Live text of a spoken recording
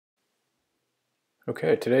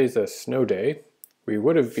Okay, today's a snow day. We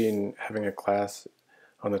would have been having a class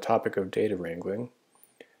on the topic of data wrangling.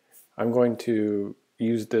 I'm going to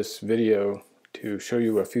use this video to show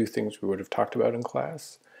you a few things we would have talked about in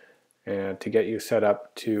class and to get you set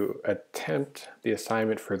up to attempt the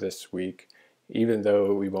assignment for this week, even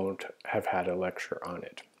though we won't have had a lecture on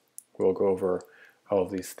it. We'll go over all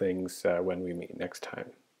of these things when we meet next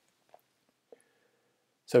time.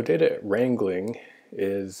 So data wrangling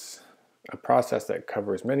is a process that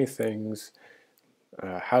covers many things: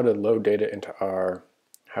 how to load data into R,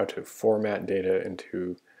 how to format data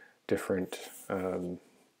into different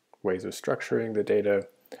ways of structuring the data.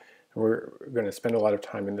 And we're going to spend a lot of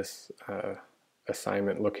time in this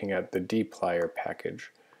assignment looking at the dplyr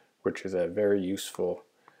package, which is a very useful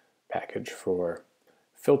package for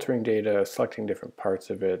filtering data, selecting different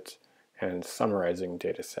parts of it, and summarizing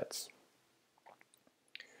data sets.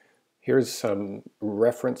 Here's some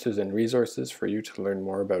references and resources for you to learn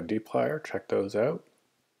more about dplyr. Check those out.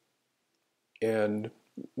 And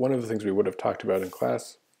one of the things we would have talked about in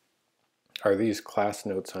class are these class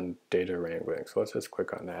notes on data wrangling. So let's just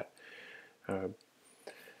click on that.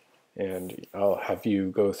 And I'll have you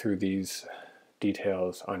go through these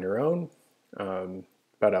details on your own,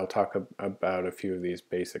 but I'll talk about a few of these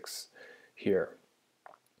basics here.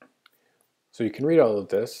 So you can read all of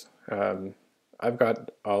this. I've got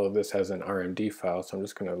all of this as an RMD file, so I'm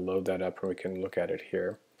just going to load that up and we can look at it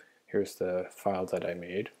here. Here's the file that I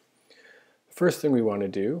made. The first thing we want to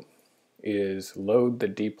do is load the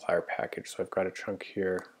dplyr package. So I've got a chunk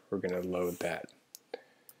here. We're going to load that.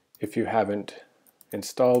 If you haven't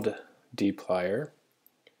installed dplyr,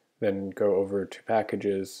 then go over to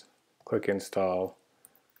Packages, click Install,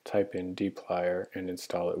 type in dplyr, and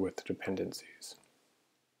install it with dependencies.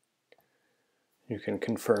 You can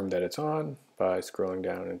confirm that it's on by scrolling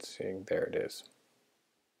down and seeing there it is.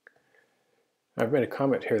 I've made a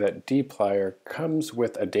comment here that dplyr comes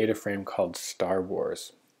with a data frame called Star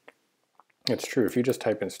Wars. It's true, if you just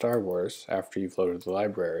type in Star Wars after you've loaded the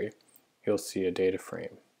library, you'll see a data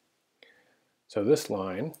frame. So this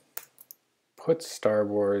line puts Star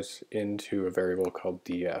Wars into a variable called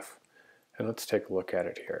df, and let's take a look at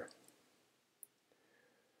it here.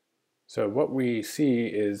 So what we see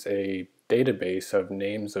is a database of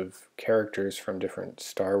names of characters from different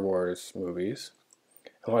Star Wars movies,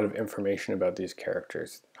 a lot of information about these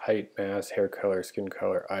characters: height, mass, hair color, skin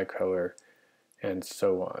color, eye color, and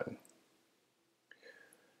so on.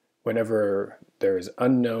 Whenever there is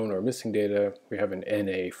unknown or missing data, we have an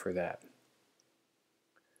NA for that.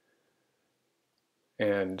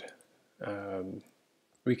 And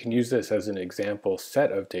we can use this as an example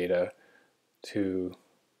set of data to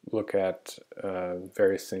look at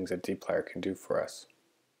various things that dplyr can do for us.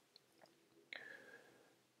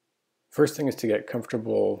 First thing is to get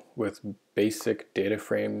comfortable with basic data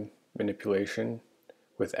frame manipulation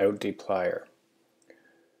without dplyr.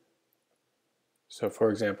 So for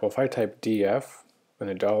example, if I type df and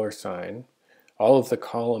a $sign, all of the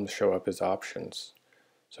columns show up as options.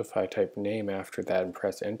 So if I type name after that and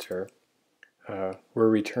press enter, we're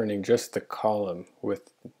returning just the column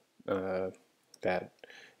with that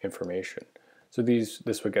information. So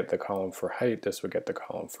this would get the column for height, this would get the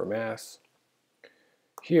column for mass.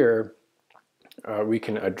 Here we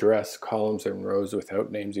can address columns and rows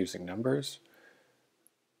without names using numbers.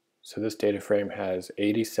 So this data frame has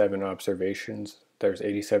 87 observations, there's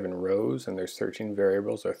 87 rows, and there's 13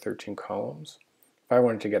 variables or 13 columns. If I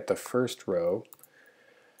wanted to get the first row,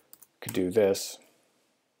 I could do this.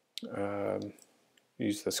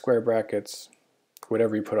 Use the square brackets.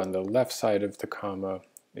 Whatever you put on the left side of the comma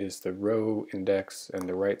is the row index, and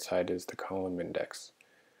the right side is the column index.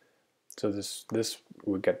 So this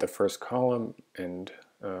would get the first column and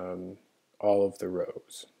all of the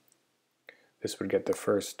rows. This would get the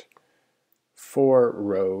first 4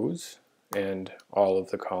 rows and all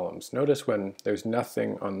of the columns. Notice when there's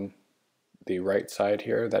nothing on the right side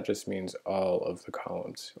here, that just means all of the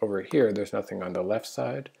columns. Over here, there's nothing on the left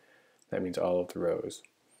side, that means all of the rows.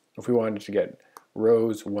 If we wanted to get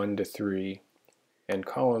rows 1 to 3 and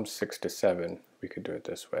columns 6 to 7, we could do it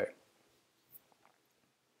this way.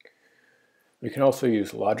 We can also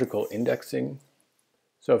use logical indexing.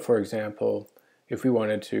 So for example, if we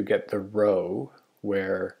wanted to get the row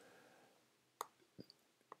where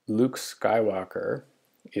Luke Skywalker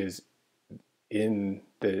is in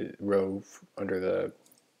the row under the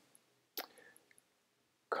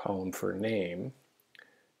column for name,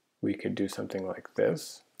 we could do something like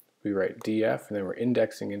this. We write df and then we're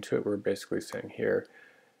indexing into it. We're basically saying here,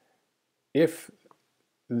 if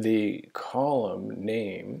the column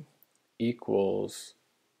name equals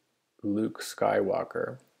Luke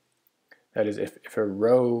Skywalker, That is, if a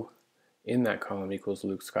row in that column equals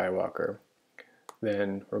Luke Skywalker,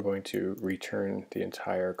 then we're going to return the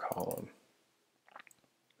entire column.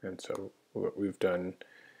 And so what we've done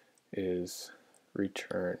is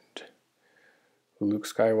returned Luke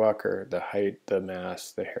Skywalker, the height, the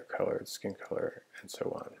mass, the hair color, the skin color, and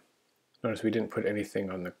so on. Notice we didn't put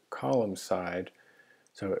anything on the column side,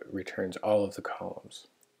 so it returns all of the columns.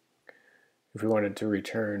 If we wanted to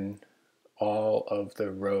return all of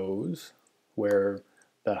the rows where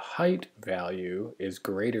the height value is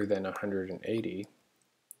greater than 180, we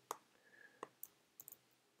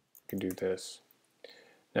can do this.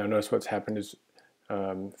 Now notice what's happened is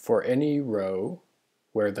for any row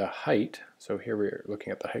where the height, so here we're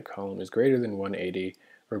looking at the height column, is greater than 180,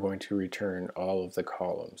 we're going to return all of the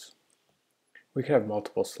columns. We could have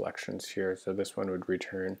multiple selections here, so this one would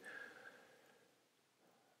return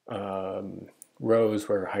rows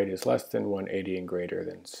where height is less than 180 and greater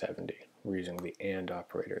than 70. We're using the AND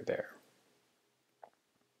operator there.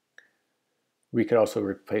 We could also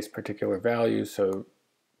replace particular values, so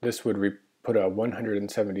this would put a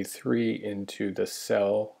 173 into the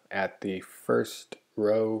cell at the first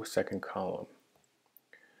row, second column.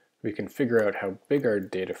 We can figure out how big our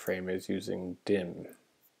data frame is using dim.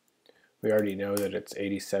 We already know that it's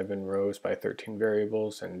 87 rows by 13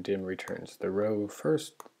 variables, and dim returns the row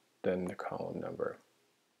first, then the column number.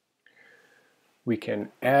 We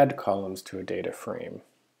can add columns to a data frame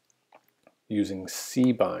using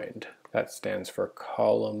cbind. That stands for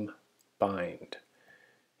column bind.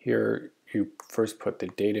 Here you first put the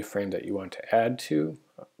data frame that you want to add to,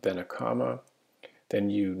 then a comma, then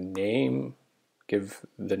you give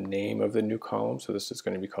the name of the new column, so this is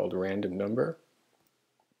going to be called random number.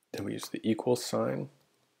 Then we use the equal sign.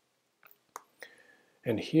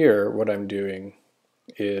 And here what I'm doing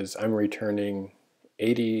is I'm returning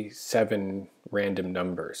 87 random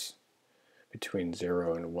numbers between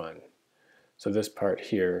 0 and 1. So this part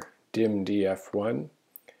here, dim df1,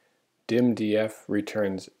 dim df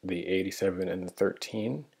returns the 87 and the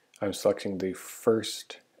 13. I'm selecting the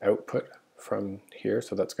first output from here,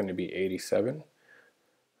 so that's going to be 87.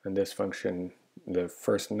 And this function, the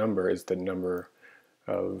first number is the number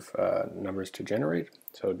of numbers to generate,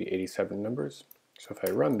 so it would be 87 numbers. So if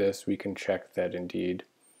I run this, we can check that indeed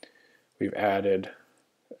we've added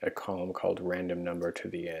a column called random number to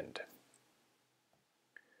the end.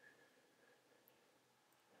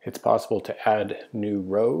 It's possible to add new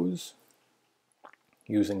rows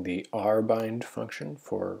using the rbind function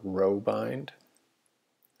for row bind.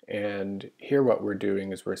 And here what we're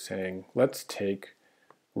doing is we're saying, let's take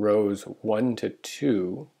rows 1 to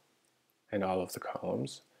 2 and all of the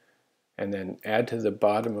columns, and then add to the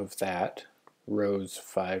bottom of that rows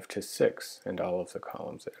 5 to 6 and all of the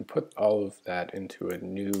columns, and put all of that into a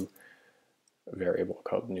new variable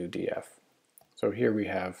called new df. So here we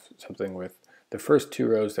have something with the first 2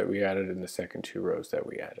 rows that we added and the second 2 rows that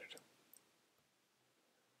we added.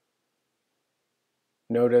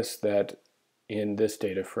 Notice that in this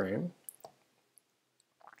data frame,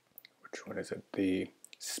 which one is it? The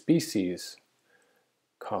species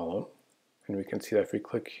column, and we can see that if we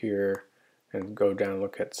click here and go down and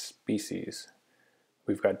look at species,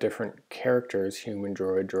 we've got different characters, human,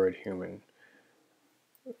 droid, droid, human,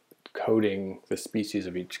 coding the species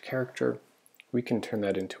of each character. We can turn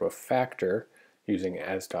that into a factor using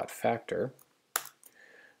as.factor.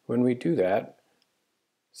 When we do that,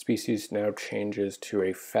 species now changes to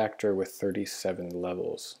a factor with 37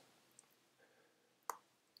 levels.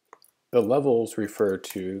 The levels refer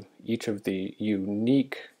to each of the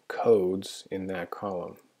unique codes in that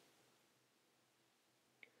column.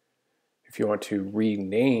 If you want to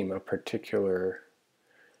rename a particular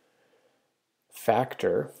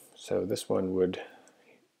factor, so this one would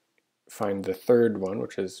find the third one,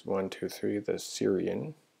 which is 1, 2, 3, the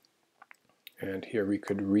Syrian, and here we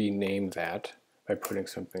could rename that by putting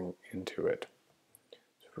something into it.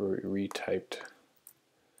 So if we retyped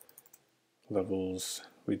levels,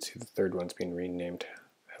 we'd see the third one's being renamed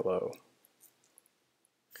hello.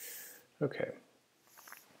 Okay.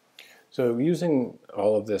 So using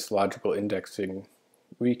all of this logical indexing,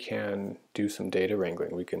 we can do some data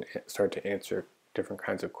wrangling. We can start to answer different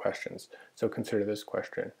kinds of questions. So consider this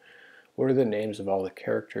question. What are the names of all the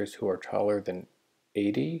characters who are taller than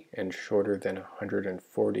 80 and shorter than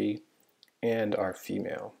 140 and are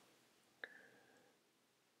female?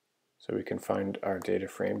 So we can find our data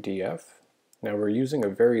frame df. Now we're using a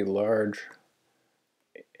very large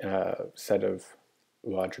set of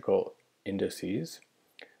logical indices.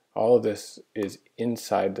 All of this is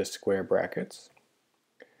inside the square brackets.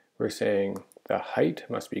 We're saying the height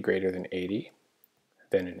must be greater than 80,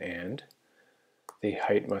 then an and. the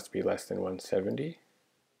height must be less than 170,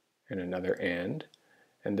 and another and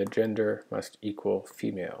the gender must equal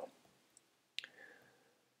female.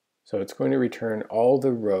 So it's going to return all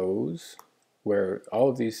the rows where all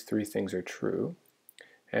of these three things are true.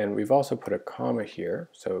 And we've also put a comma here,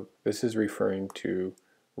 so this is referring to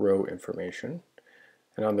row information.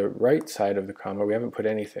 And on the right side of the comma, we haven't put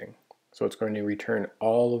anything. So it's going to return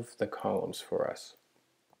all of the columns for us.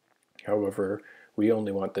 However, we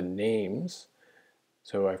only want the names,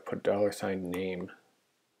 so I've put $name,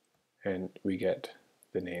 and we get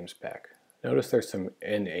the names back. Notice there's some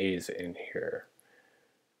NAs in here,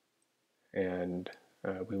 and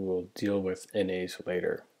we will deal with NAs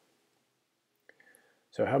later.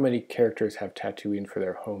 So how many characters have Tatooine for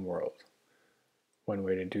their homeworld? One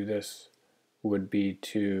way to do this would be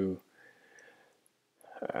to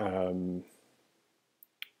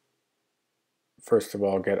first of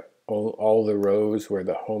all get all the rows where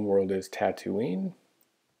the homeworld is Tatooine,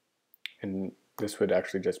 and this would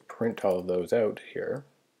actually just print all of those out here.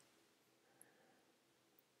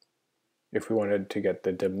 If we wanted to get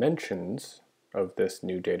the dimensions of this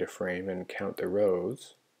new data frame and count the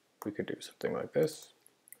rows, we could do something like this,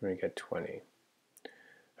 and we get 20.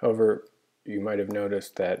 However, you might have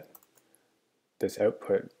noticed that this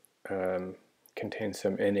output contains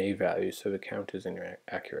some NA values, so the count is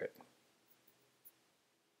inaccurate.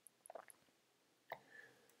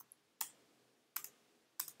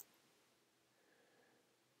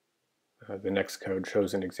 The next code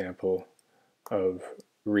shows an example of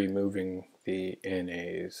removing the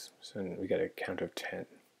NAs, so we get a count of 10.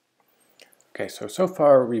 Okay, so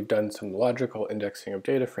far we've done some logical indexing of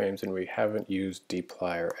data frames and we haven't used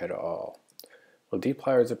dplyr at all. Well,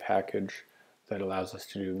 dplyr is a package that allows us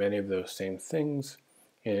to do many of those same things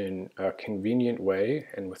in a convenient way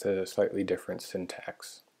and with a slightly different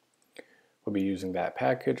syntax. We'll be using that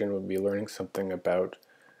package and we'll be learning something about,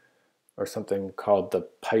 or something called the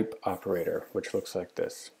pipe operator, which looks like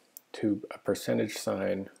this. A percentage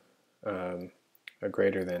sign, a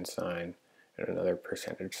greater than sign, and another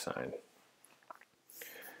percentage sign.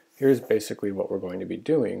 Here's basically what we're going to be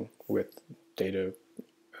doing with data.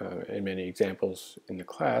 In many examples in the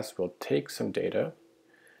class, we'll take some data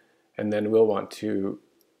and then we'll want to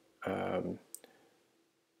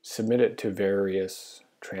submit it to various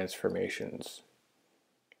transformations.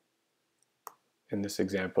 In this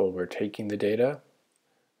example, we're taking the data,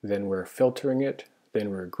 then we're filtering it, then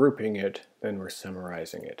we're grouping it, then we're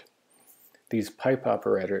summarizing it. These pipe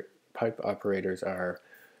operators are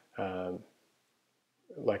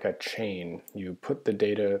like a chain. You put the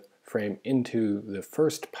data frame into the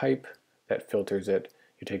first pipe that filters it,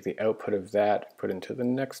 you take the output of that, put it into the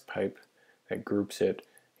next pipe that groups it,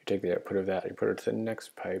 you take the output of that, you put it to the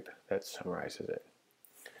next pipe that summarizes it.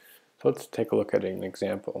 So let's take a look at an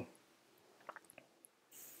example.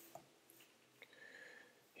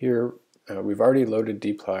 Here we've already loaded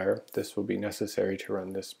dplyr. This will be necessary to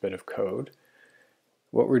run this bit of code.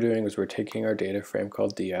 What we're doing is we're taking our data frame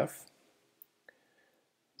called df,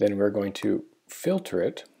 then we're going to filter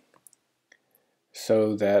it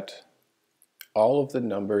so that all of the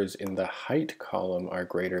numbers in the height column are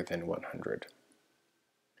greater than 100.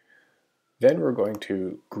 Then we're going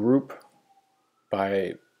to group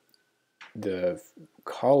by the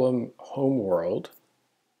column homeworld,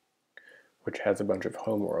 which has a bunch of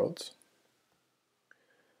homeworlds,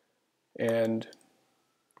 and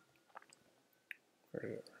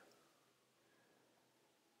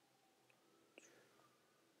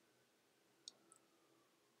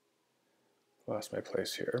lost my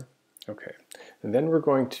place here. Okay, and then we're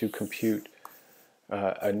going to compute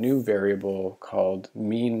a new variable called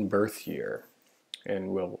mean birth year, and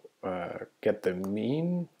we'll get the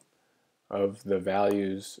mean of the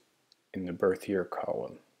values in the birth year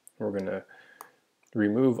column. We're going to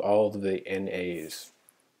remove all of the NAs.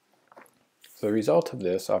 So the result of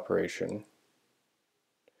this operation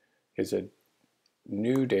is a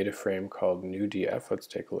new data frame called newDF. Let's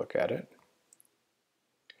take a look at it.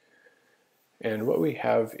 And what we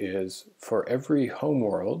have is, for every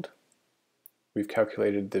homeworld, we've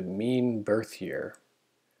calculated the mean birth year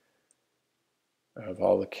of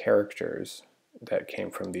all the characters that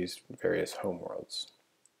came from these various homeworlds.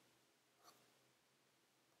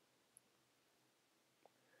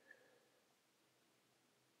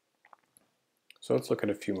 So let's look at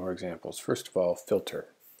a few more examples. First of all, filter.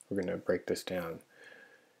 We're going to break this down.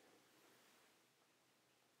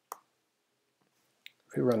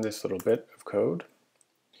 If we run this little bit of code,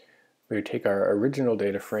 we take our original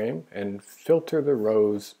data frame and filter the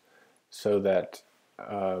rows so that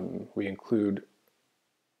we include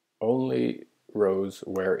only rows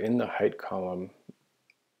where in the height column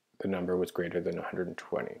the number was greater than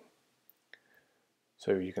 120.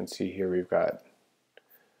 So you can see here we've got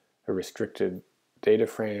a restricted data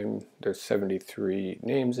frame. There's 73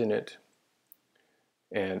 names in it,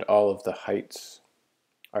 and all of the heights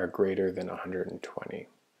are greater than 120.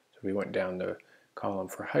 So if we went down the column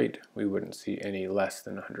for height, we wouldn't see any less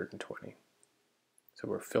than 120. So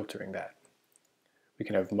we're filtering that. We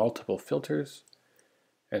can have multiple filters,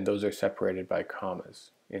 and those are separated by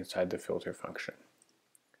commas inside the filter function.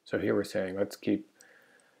 So here we're saying let's keep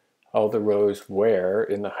all the rows where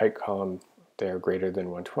in the height column they're greater than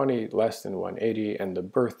 120, less than 180, and the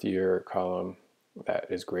birth year column that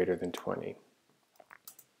is greater than 20.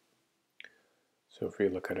 So if we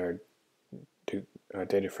look at our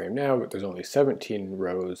data frame now, there's only 17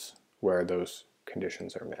 rows where those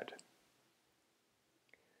conditions are met.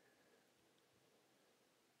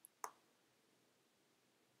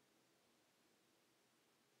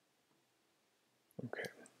 Okay.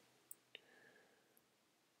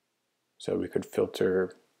 So we could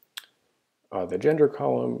filter the gender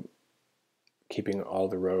column, keeping all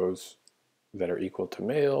the rows that are equal to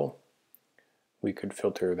male. We could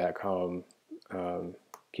filter that column,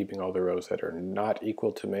 keeping all the rows that are not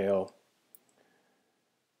equal to male.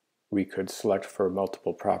 We could select for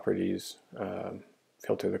multiple properties,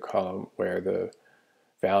 filter the column where the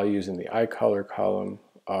values in the eye color column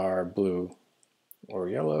are blue or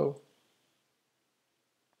yellow.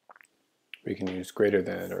 We can use greater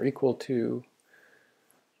than or equal to.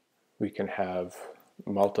 We can have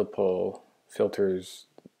multiple filters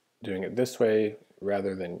doing it this way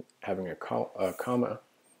rather than having a comma.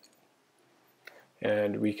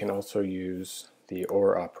 And we can also use the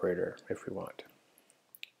OR operator if we want.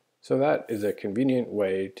 So that is a convenient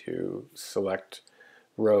way to select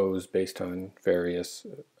rows based on various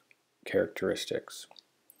characteristics.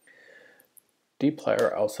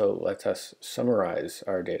 dplyr also lets us summarize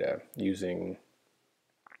our data using,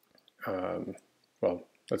 well,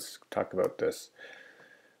 let's talk about this.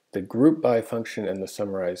 The group by function and the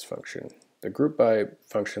summarize function. The group by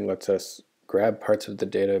function lets us grab parts of the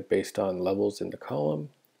data based on levels in the column,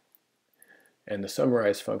 and the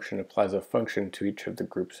summarize function applies a function to each of the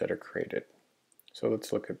groups that are created. So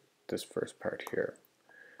let's look at this first part here.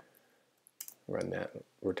 Run that.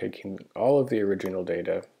 We're taking all of the original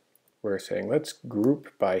data. We're saying let's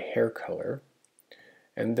group by hair color,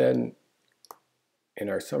 and then in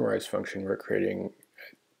our summarize function we're creating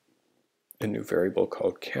a new variable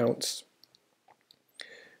called counts,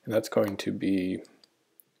 and that's going to be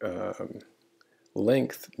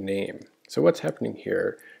length name. So what's happening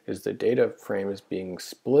here is the data frame is being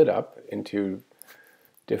split up into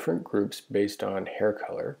different groups based on hair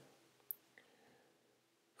color.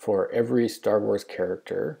 For every Star Wars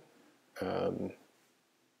character,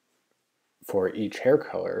 for each hair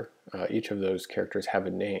color, each of those characters have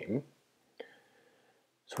a name.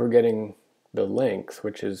 So we're getting the length,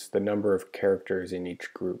 which is the number of characters in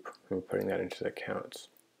each group, and we're putting that into the counts.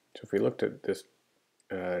 So if we looked at this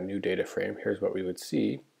new data frame, here's what we would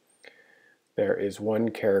see. There is one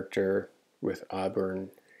character with auburn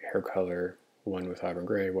hair color, one with auburn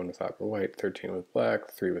gray, one with auburn white, 13 with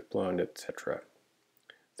black, 3 with blonde, etc.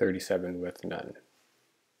 37 with none.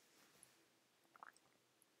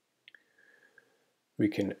 We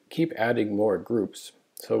can keep adding more groups.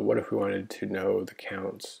 So what if we wanted to know the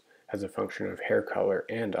counts as a function of hair color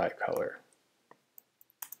and eye color?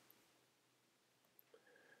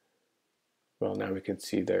 Well, now we can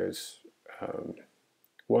see there's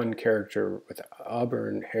one character with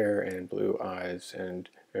auburn hair and blue eyes, and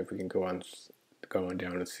if we can go on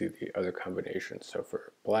down and see the other combinations. So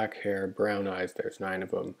for black hair, brown eyes, there's 9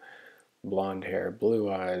 of them, blonde hair,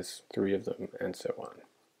 blue eyes, 3 of them, and so on.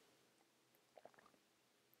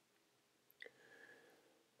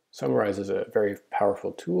 Summarize is a very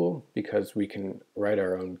powerful tool because we can write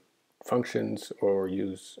our own functions or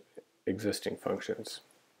use existing functions.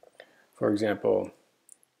 For example,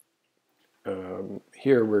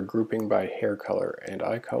 here we're grouping by hair color and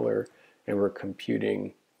eye color, and we're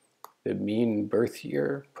computing the mean birth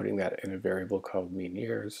year, putting that in a variable called mean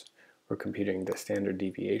years. We're computing the standard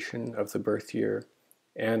deviation of the birth year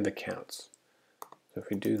and the counts. So if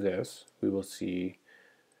we do this, we will see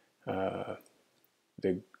the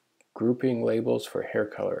grouping labels for hair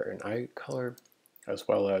color and eye color, as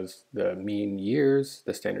well as the mean years,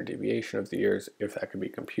 the standard deviation of the years, if that can be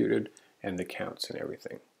computed, and the counts and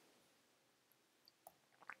everything.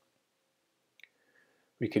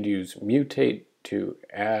 We could use mutate to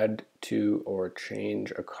add to or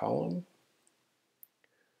change a column.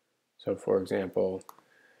 So for example,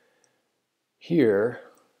 here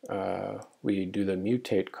we do the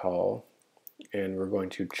mutate call, and we're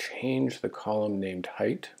going to change the column named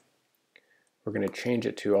height we're going to change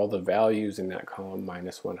it to all the values in that column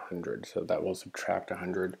minus 100. So that will subtract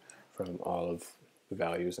 100 from all of the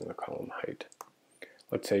values in the column height.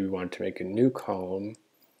 Let's say we want to make a new column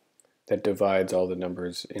that divides all the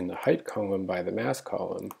numbers in the height column by the mass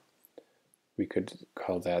column. We could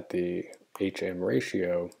call that the HM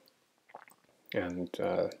ratio, and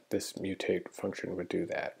this mutate function would do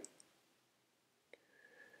that.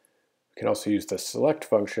 We can also use the select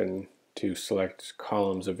function to select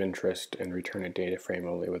columns of interest and return a data frame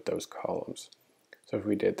only with those columns. So if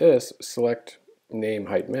we did this, select name,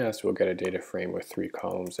 height, mass, we'll get a data frame with 3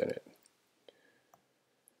 columns in it.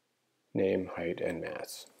 Name, height, and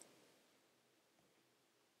mass.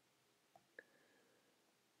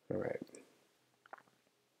 All right.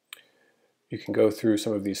 You can go through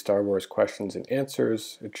some of these Star Wars questions and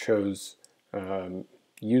answers. It shows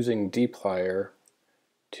using dplyr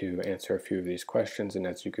to answer a few of these questions, and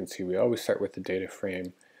as you can see, we always start with the data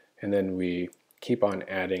frame, and then we keep on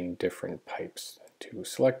adding different pipes to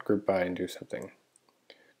select, group by, and do something.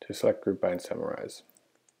 To select, group by, and summarize.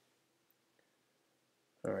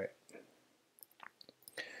 All right.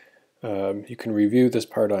 You can review this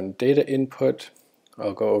part on data input.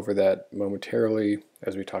 I'll go over that momentarily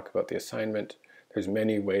as we talk about the assignment. There's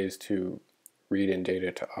many ways to read in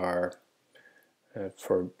data to R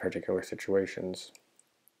for particular situations.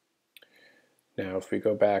 Now, if we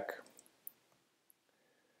go back,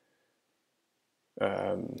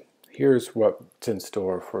 here's what's in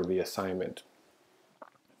store for the assignment.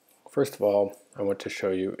 First of all, I want to show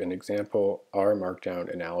you an example R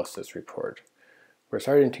Markdown analysis report. We're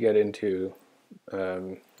starting to get into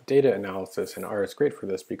data analysis, and R is great for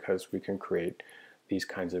this because we can create these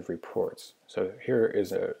kinds of reports. So here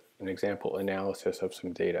is an example analysis of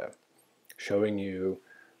some data, showing you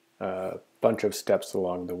a bunch of steps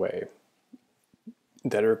along the way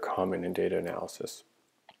that are common in data analysis.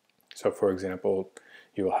 So for example,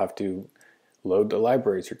 you will have to load the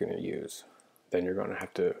libraries you're going to use. Then you're going to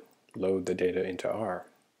have to load the data into R.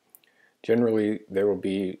 Generally, there will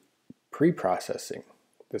be pre-processing.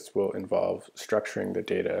 This will involve structuring the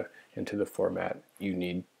data into the format you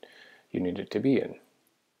need it to be in.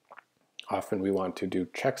 Often we want to do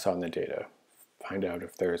checks on the data, find out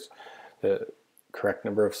if there's the correct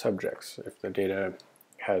number of subjects, if the data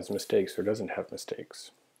has mistakes or doesn't have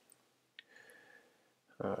mistakes.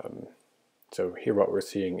 So here what we're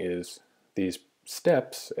seeing is these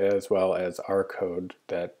steps as well as R code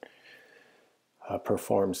that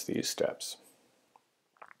performs these steps.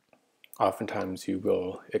 Oftentimes you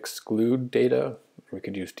will exclude data. We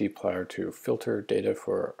could use dplyr to filter data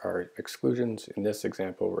for our exclusions. In this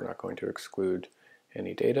example, we're not going to exclude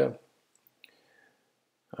any data.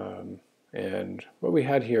 And what we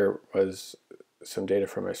had here was some data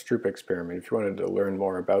from a Stroop experiment. If you wanted to learn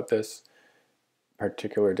more about this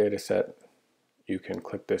particular data set, you can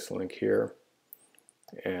click this link here,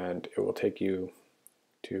 and it will take you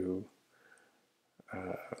to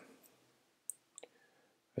a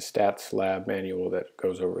stats lab manual that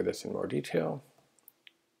goes over this in more detail.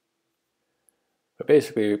 But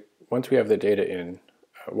basically, once we have the data in,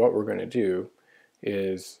 what we're going to do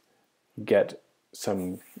is get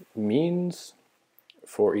some means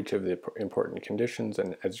for each of the important conditions,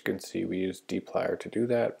 and as you can see, we use dplyr to do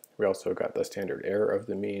that. We also got the standard error of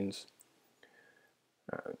the means,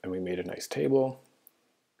 and we made a nice table.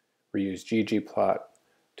 We used ggplot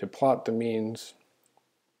to plot the means,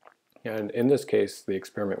 and in this case, the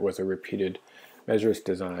experiment was a repeated measures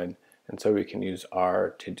design, and so we can use R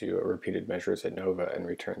to do a repeated measures ANOVA and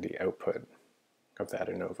return the output of that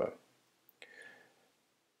ANOVA.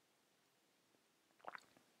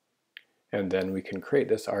 And then we can create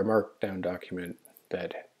this R Markdown document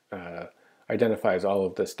that identifies all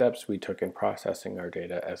of the steps we took in processing our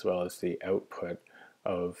data as well as the output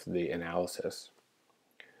of the analysis.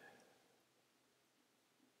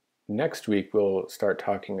 Next week we'll start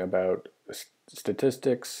talking about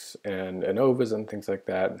statistics and ANOVAs and things like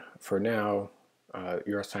that. For now,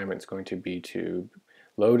 your assignment is going to be to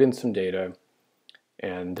load in some data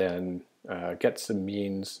and then get some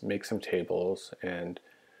means, make some tables, and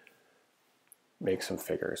make some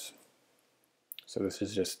figures. So this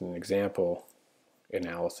is just an example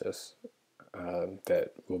analysis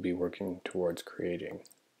that we'll be working towards creating.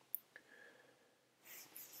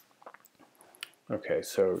 Okay,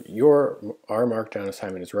 so your R Markdown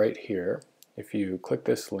assignment is right here. If you click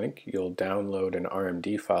this link, you'll download an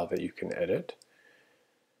RMD file that you can edit.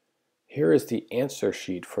 Here is the answer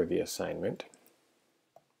sheet for the assignment.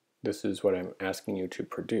 This is what I'm asking you to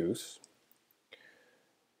produce.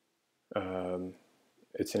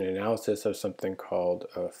 It's an analysis of something called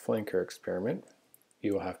a flanker experiment.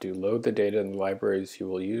 You will have to load the data in the libraries you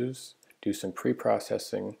will use, do some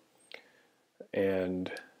pre-processing,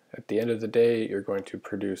 and at the end of the day, you're going to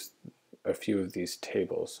produce a few of these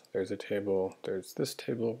tables. There's a table, there's this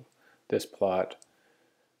table, this plot,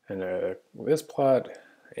 and this plot,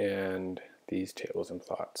 and these tables and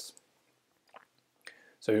plots.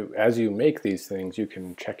 So as you make these things, you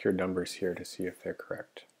can check your numbers here to see if they're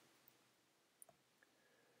correct.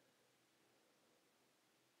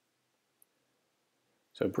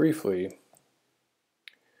 So briefly,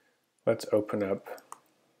 let's open up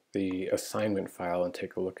the assignment file and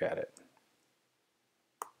take a look at it.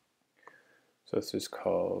 So this is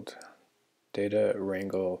called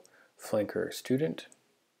Data-wrangle flanker student.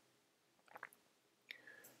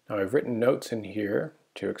 Now I've written notes in here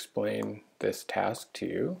to explain this task to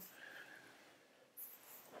you,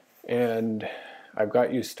 and I've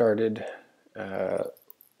got you started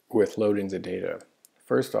with loading the data.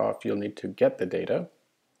 First off, you'll need to get the data,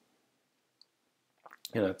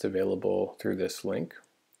 and that's available through this link.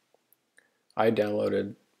 I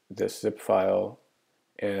downloaded this zip file,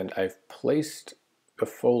 and I've placed the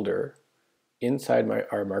folder inside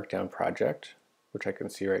our Markdown project, which I can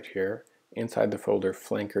see right here, inside the folder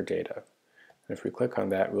flanker data. And if we click on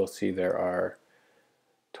that, we'll see there are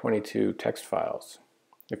 22 text files.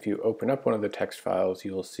 If you open up one of the text files,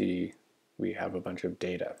 you'll see we have a bunch of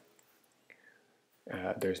data.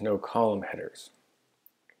 There's no column headers.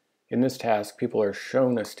 In this task, people are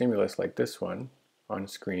shown a stimulus like this one on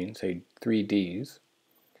screen, say 3Ds,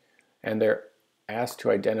 and they're asked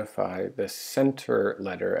to identify the center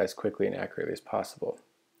letter as quickly and accurately as possible.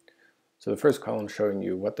 So the first column is showing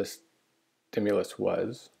you what the stimulus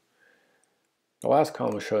was. The last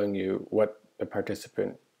column is showing you what the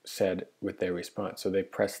participant said with their response. So they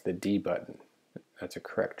pressed the D button. That's a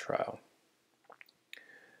correct trial.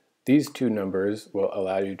 These two numbers will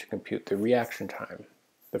allow you to compute the reaction time.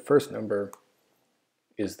 The first number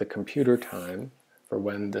is the computer time for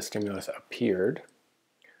when the stimulus appeared.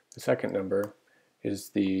 The second number is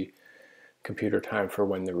the computer time for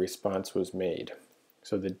when the response was made.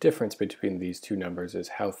 So the difference between these two numbers is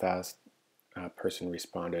how fast a person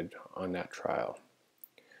responded on that trial.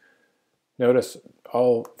 Notice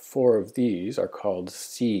all four of these are called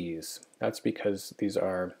C's. That's because these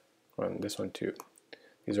are, well, this one too,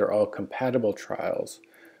 these are all compatible trials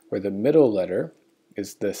where the middle letter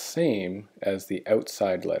is the same as the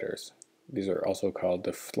outside letters. These are also called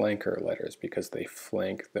the flanker letters because they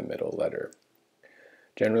flank the middle letter.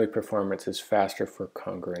 Generally, performance is faster for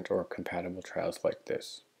congruent or compatible trials like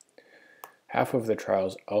this. Half of the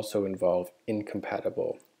trials also involve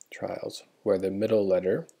incompatible trials, where the middle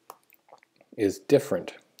letter is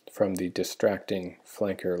different from the distracting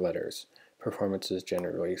flanker letters. Performance is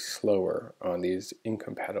generally slower on these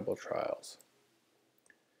incompatible trials.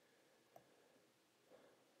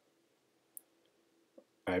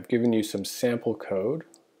 I've given you some sample code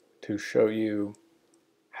to show you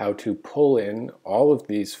how to pull in all of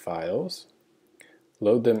these files,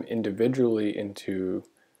 load them individually into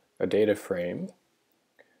a data frame.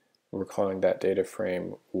 We're calling that data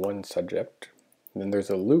frame one subject. And then there's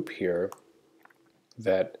a loop here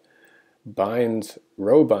that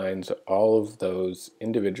row binds all of those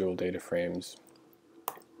individual data frames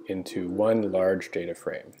into one large data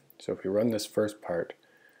frame. So if we run this first part,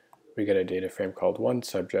 we get a data frame called one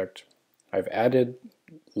subject. I've added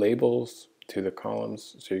labels to the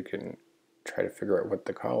columns so you can try to figure out what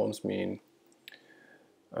the columns mean.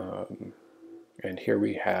 And here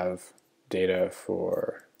we have data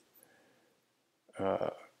for,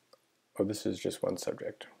 oh, this is just one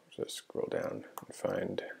subject. Just scroll down and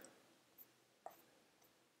find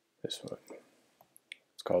this one.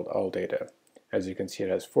 It's called all data. As you can see, it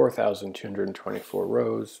has 4,224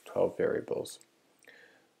 rows, 12 variables.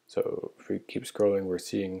 So if we keep scrolling, we're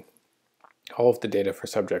seeing all of the data for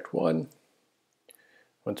subject 1.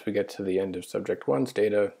 Once we get to the end of subject 1's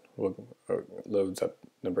data, it loads up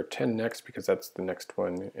number 10 next because that's the next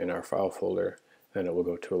one in our file folder. Then it will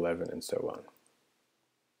go to 11 and so on.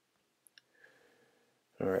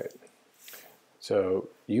 All right, so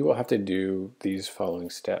you will have to do these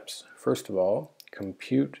following steps. First of all,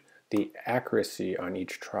 compute the accuracy on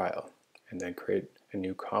each trial and then create a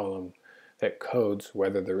new column that codes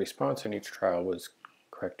whether the response in each trial was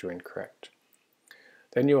correct or incorrect.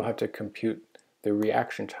 Then you'll have to compute the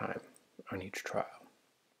reaction time on each trial.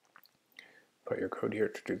 Put your code here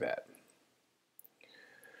to do that.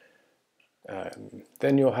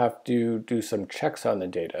 Then you'll have to do some checks on the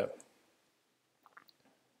data.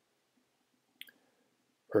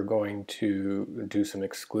 We're going to do some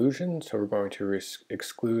exclusion, so we're going to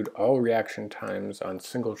exclude all reaction times on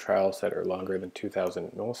single trials that are longer than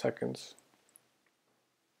 2,000 milliseconds.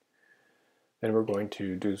 Then we're going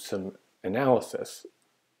to do some analysis.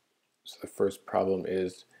 So the first problem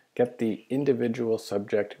is get the individual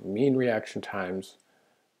subject mean reaction times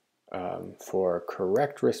for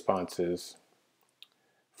correct responses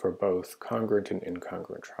for both congruent and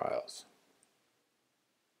incongruent trials.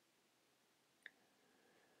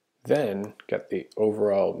 Then get the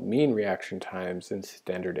overall mean reaction times and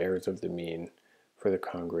standard errors of the mean for the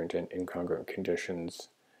congruent and incongruent conditions,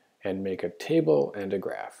 and make a table and a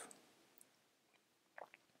graph.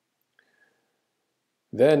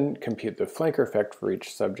 Then compute the flanker effect for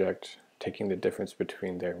each subject, taking the difference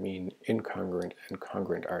between their mean incongruent and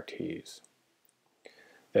congruent RTs.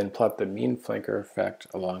 Then plot the mean flanker effect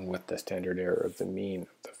along with the standard error of the mean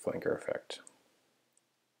of the flanker effect.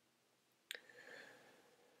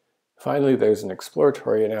 Finally, there's an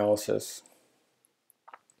exploratory analysis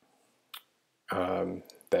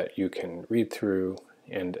that you can read through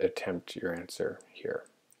and attempt your answer here.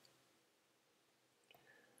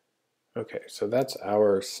 Okay, so that's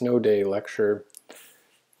our snow day lecture.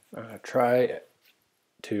 Try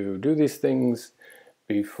to do these things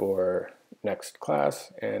before next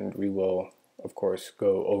class, and we will, of course,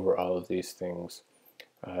 go over all of these things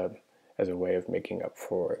as a way of making up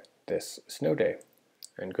for this snow day.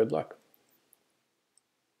 And good luck.